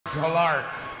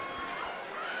arts.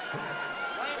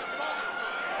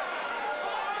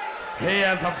 He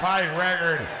has a fight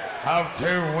record of 2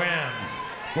 wins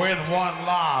with 1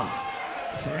 loss.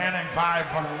 Standing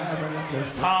 5'11"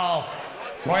 inches tall,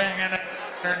 weighing in at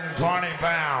 120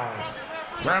 pounds.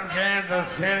 From Kansas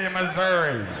City,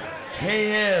 Missouri,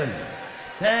 he is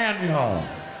Daniel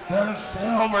the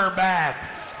Silverback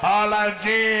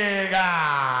Olajiga.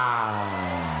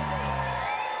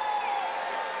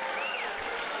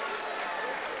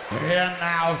 And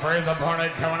now for his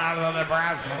opponent coming out of the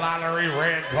Nebraska Lottery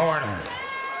red corner.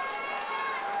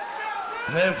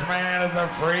 This man is a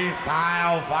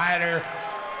freestyle fighter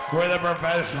with a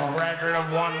professional record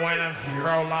of 1 win and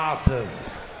 0 losses.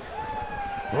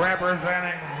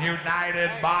 Representing United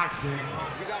Boxing.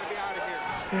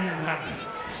 Standing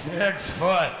 6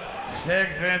 foot,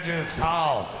 6 inches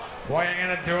tall, weighing in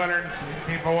at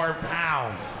 264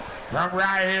 pounds. From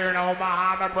right here in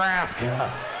Omaha,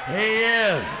 Nebraska, he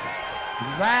is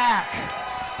Zach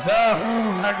the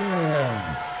Hooligan.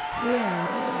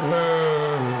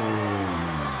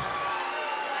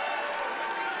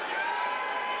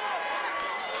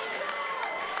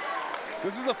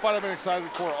 This is a fight I've been excited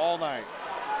for all night.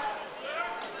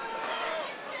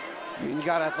 I mean, you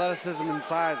got athleticism and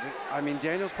size. I mean,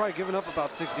 Daniel's probably given up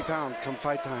about 60 pounds come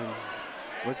fight time.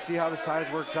 Let's see how the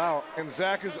size works out. And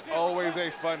Zach is always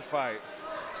a fun fight.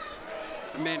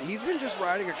 Man, he's been just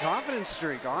riding a confidence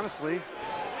streak, honestly.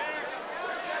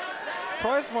 It's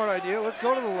probably a smart idea. Let's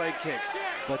go to the leg kicks,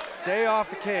 but stay off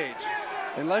the cage.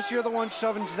 Unless you're the one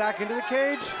shoving Zach into the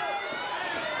cage.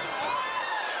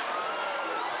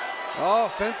 Oh,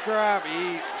 fence grab.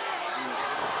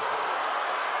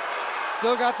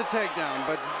 Still got the takedown,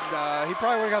 but he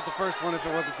probably would have got the first one if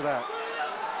it wasn't for that.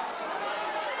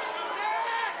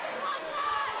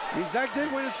 I mean, Zach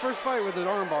did win his first fight with an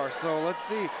armbar, so let's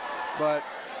see. But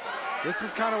this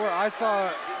was kind of where I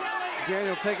saw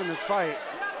Daniel taking this fight.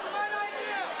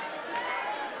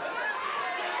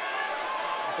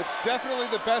 It's definitely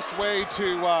the best way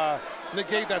to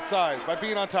negate that size, by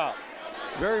being on top.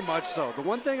 Very much so.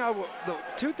 The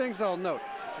 2 things that I'll note.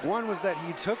 One was that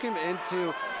he took him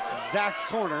into Zach's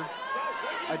corner.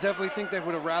 I definitely think they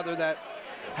would have rather that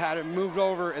had him moved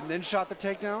over and then shot the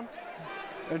takedown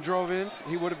and drove in.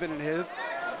 He would have been in his.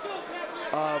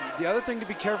 The other thing to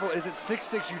be careful is at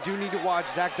 6'6", you do need to watch.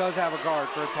 Zach does have a guard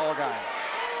for a tall guy.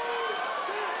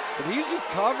 But he's just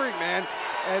covering, man.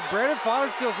 And Brandon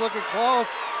Fodderstill's looking close.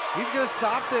 He's going to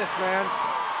stop this, man.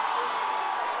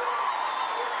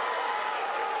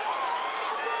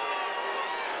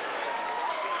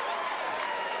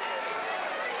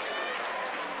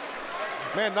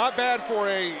 Man, not bad for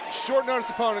a short notice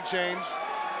opponent change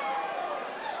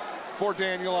for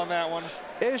Daniel on that one.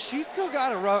 He's still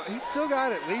got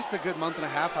at least a good month and a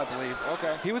half, I believe.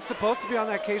 Okay. He was supposed to be on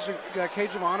that cage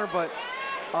of honor, but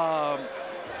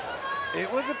it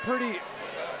was a pretty.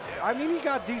 I mean, he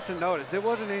got decent notice. It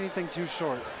wasn't anything too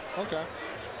short. Okay.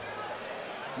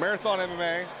 Marathon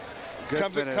MMA. Good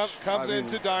finish. Comes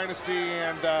into Dynasty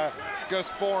and goes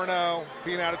 4-0,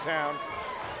 being out of town.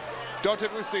 Don't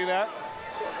typically see that,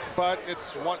 but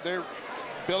it's what they're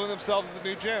building themselves as a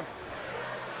new gym.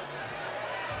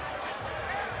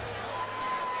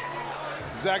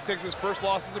 Zach takes his first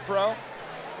loss as a pro.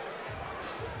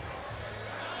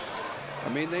 I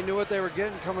mean, they knew what they were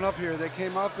getting coming up here. They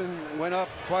came up and went up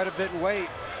quite a bit in weight.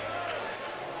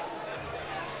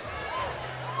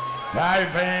 5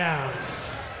 fans.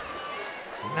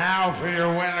 Now for your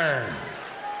winner.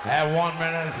 At 1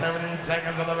 minute and 17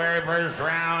 seconds of the very first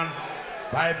round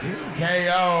by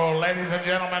TKO, ladies and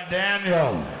gentlemen,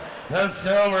 Daniel the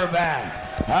Silverback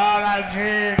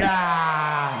Olajiga.